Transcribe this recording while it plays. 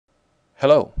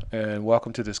Hello, and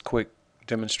welcome to this quick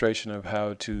demonstration of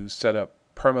how to set up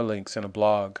permalinks in a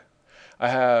blog. I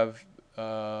have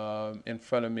in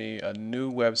front of me a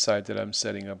new website that I'm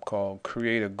setting up called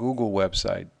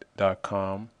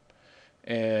createagoogleWebsite.com.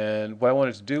 And what I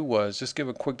wanted to do was just give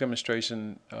a quick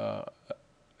demonstration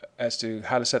as to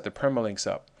how to set the permalinks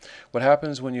up. What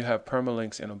happens when you have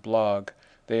permalinks in a blog,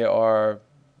 they are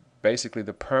basically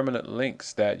the permanent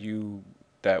links that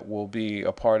will be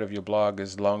a part of your blog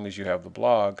as long as you have the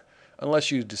blog,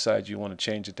 unless you decide you want to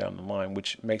change it down the line,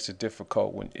 which makes it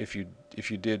difficult if you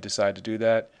did decide to do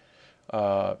that.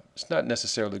 It's not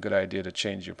necessarily a good idea to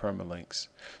change your permalinks.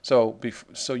 So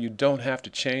you don't have to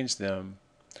change them,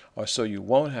 or so you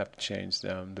won't have to change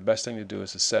them. The best thing to do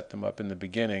is to set them up in the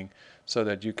beginning so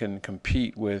that you can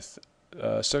compete with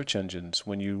search engines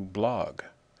when you blog.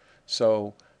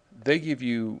 So they give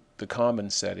you the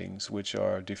common settings, which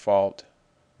are default,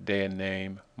 day and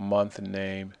name, month and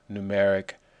name,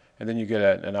 numeric, and then you get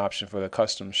an option for the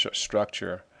custom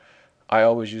structure. I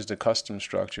always use the custom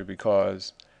structure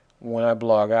because when I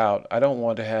blog out, I don't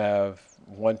want to have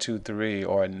 1, 2, 3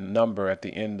 or a number at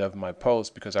the end of my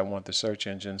post, because I want the search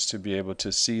engines to be able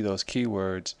to see those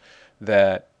keywords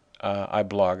that I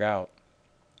blog out.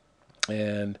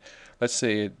 And let's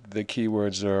say the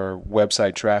keywords are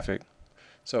website traffic.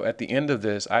 So at the end of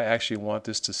this, I actually want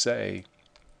this to say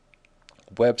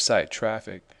website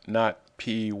traffic, not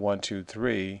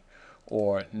P123,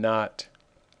 or not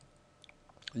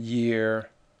year,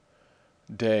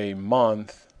 day,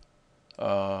 month,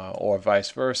 or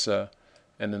vice versa,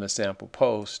 and then a sample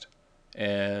post.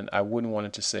 And I wouldn't want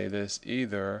it to say this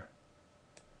either,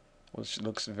 which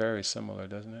looks very similar,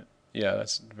 doesn't it? Yeah,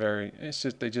 it's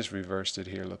just, they just reversed it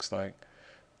here, looks like.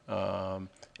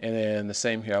 And then the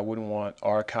same here, I wouldn't want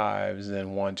archives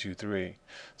and 1, 2, 3.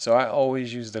 So I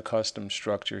always use the custom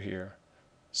structure here.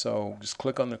 So just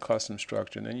click on the custom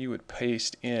structure, and then you would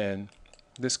paste in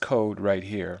this code right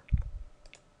here.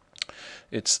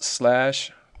 It's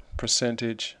slash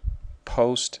percentage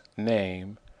post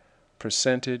name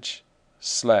percentage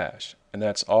slash, and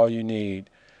that's all you need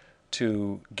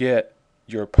to get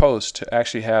your post to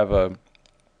actually have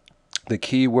the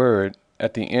keyword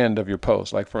at the end of your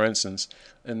post. Like, for instance,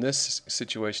 in this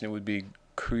situation, it would be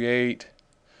create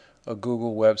a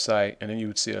Google website, and then you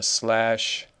would see a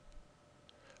slash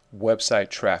website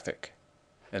traffic,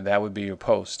 and that would be your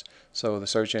post. So the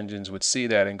search engines would see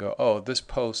that and go, oh, this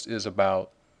post is about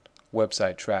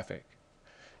website traffic.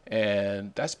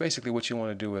 And that's basically what you want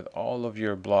to do with all of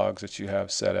your blogs that you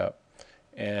have set up.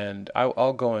 And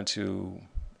I'll go into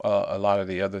a lot of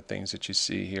the other things that you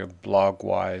see here blog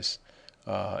wise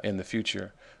in the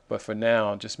future. But for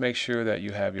now, just make sure that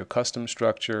you have your custom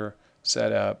structure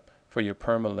set up for your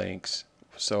permalinks,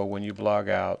 so when you blog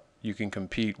out, you can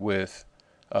compete with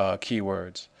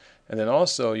keywords. And then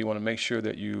also, you want to make sure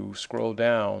that you scroll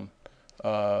down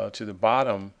to the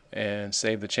bottom and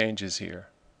save the changes here.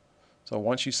 So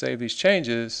once you save these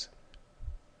changes,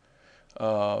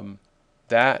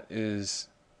 that is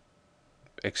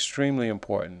extremely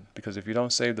important, because if you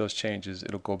don't save those changes,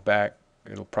 it'll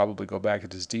probably go back to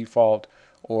this default,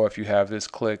 or if you have this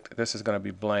clicked, this is going to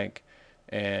be blank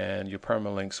and your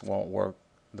permalinks won't work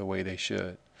the way they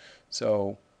should.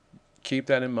 So keep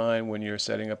that in mind when you're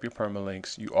setting up your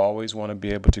permalinks. You always want to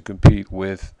be able to compete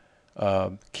with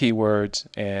keywords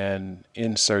and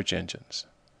in search engines.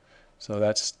 So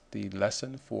that's the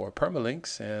lesson for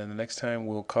permalinks, and the next time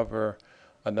we'll cover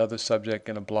another subject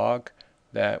in a blog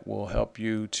that will help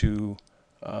you to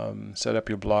set up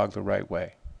your blog the right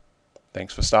way.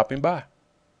 Thanks for stopping by.